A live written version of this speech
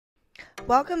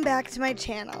Welcome back to my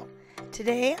channel.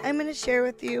 Today I'm going to share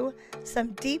with you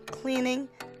some deep cleaning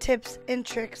tips and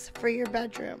tricks for your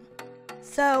bedroom.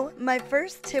 So my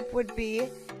first tip would be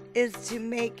is to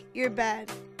make your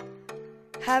bed.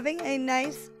 Having a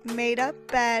nice made up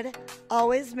bed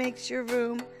always makes your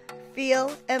room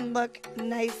feel and look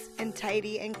nice and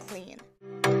tidy and clean.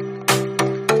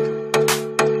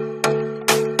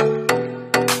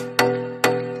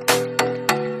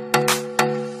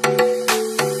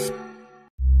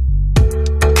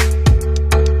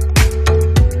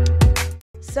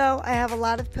 So I have a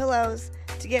lot of pillows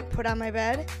to get put on my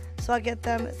bed, so I'll get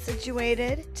them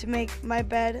situated to make my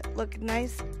bed look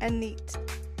nice and neat.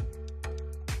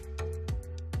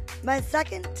 My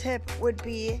second tip would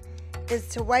be is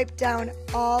to wipe down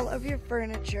all of your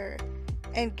furniture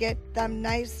and get them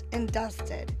nice and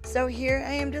dusted. So here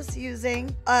I am just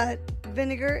using a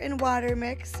vinegar and water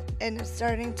mix and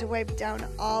starting to wipe down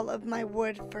all of my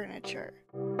wood furniture.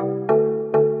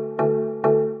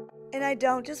 And I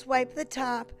don't just wipe the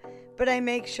top, but I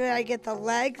make sure I get the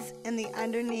legs and the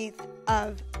underneath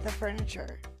of the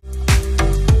furniture.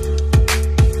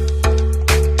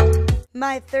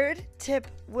 My third tip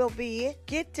will be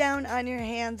get down on your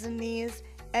hands and knees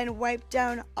and wipe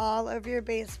down all of your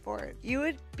baseboards. You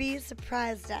would be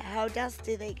surprised at how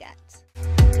dusty they get.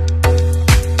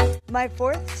 My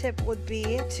fourth tip would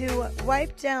be to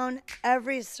wipe down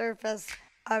every surface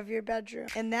of your bedroom,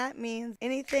 and that means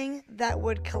anything that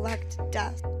would collect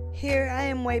dust. Here I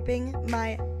am wiping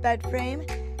my bed frame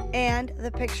and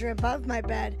the picture above my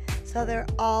bed so they're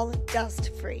all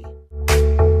dust free.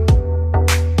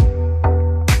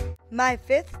 My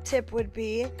fifth tip would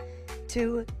be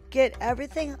to get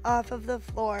everything off of the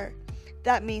floor.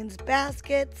 That means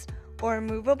baskets or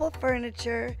movable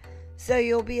furniture, so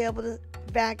you'll be able to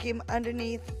vacuum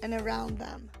underneath and around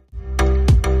them.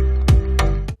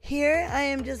 Here I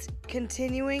am just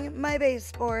continuing my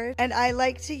baseboard, and I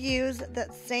like to use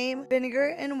that same vinegar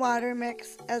and water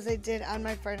mix as I did on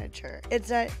my furniture.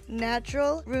 It's a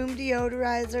natural room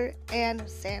deodorizer and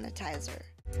sanitizer.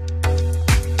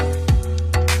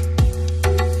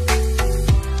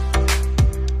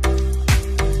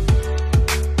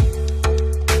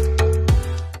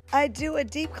 I do a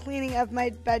deep cleaning of my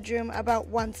bedroom about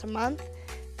once a month,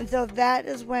 and so that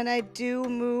is when I do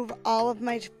move all of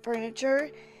my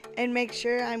furniture and make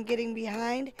sure I'm getting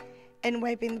behind and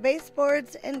wiping the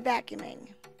baseboards and vacuuming.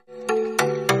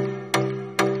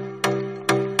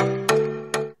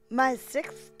 My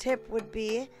sixth tip would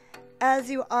be,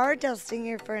 as you are dusting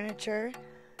your furniture,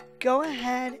 go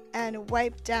ahead and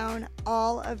wipe down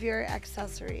all of your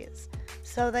accessories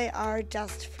so they are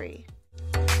dust free.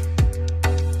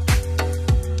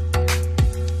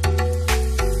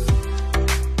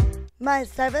 My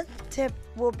seventh tip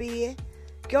will be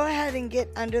go ahead and get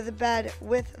under the bed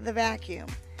with the vacuum.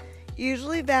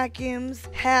 Usually vacuums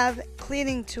have a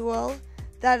cleaning tool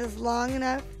that is long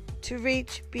enough to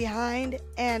reach behind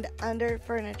and under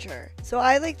furniture. So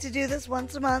I like to do this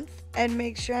once a month and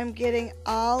make sure I'm getting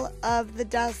all of the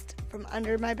dust from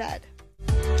under my bed.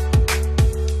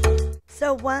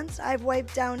 So once I've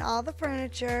wiped down all the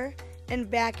furniture and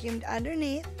vacuumed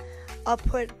underneath, I'll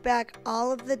put back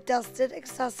all of the dusted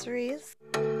accessories.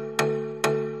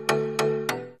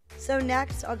 So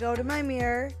next I'll go to my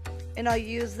mirror and I'll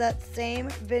use that same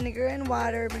vinegar and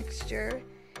water mixture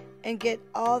and get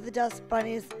all the dust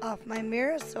bunnies off my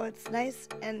mirror so it's nice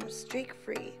and streak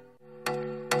free.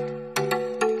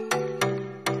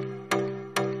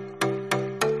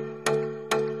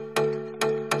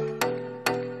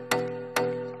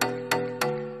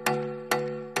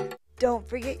 Don't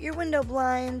forget your window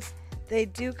blinds. They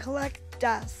do collect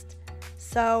dust,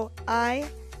 so I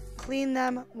clean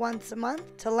them once a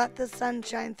month to let the sun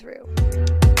shine through.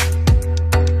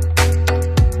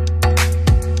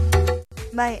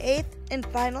 My eighth and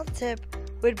final tip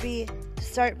would be to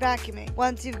start vacuuming.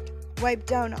 Once you've wiped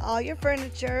down all your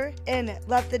furniture and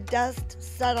let the dust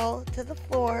settle to the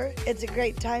floor, it's a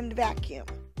great time to vacuum.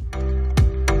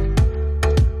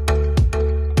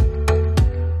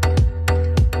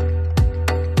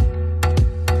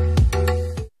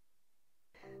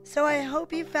 So I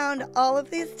hope you found all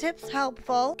of these tips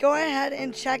helpful. Go ahead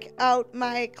and check out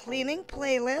my cleaning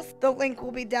playlist. The link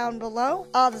will be down below.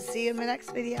 I'll see you in my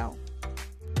next video.